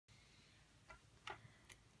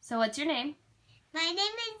So what's your name? My name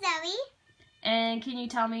is Zoe. And can you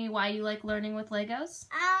tell me why you like learning with Legos?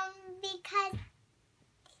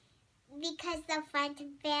 Because they're fun to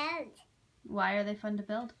build. Why are they fun to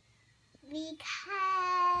build?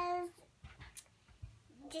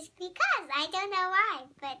 Just because. I don't know why,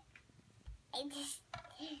 but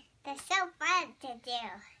they're so fun to do.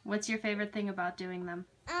 What's your favorite thing about doing them?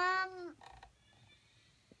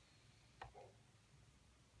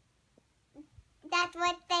 That's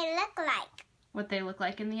what they look like. What they look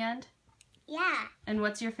like in the end? Yeah. And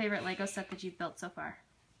what's your favorite Lego set that you've built so far?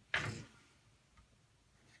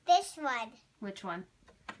 This one. Which one?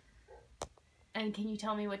 And can you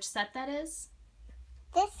tell me which set that is?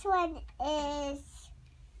 This one is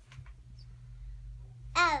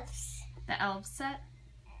elves. The elves set?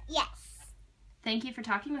 Yes. Thank you for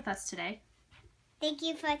talking with us today. Thank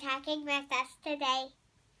you for talking with us today.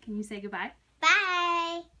 Can you say goodbye?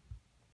 Bye.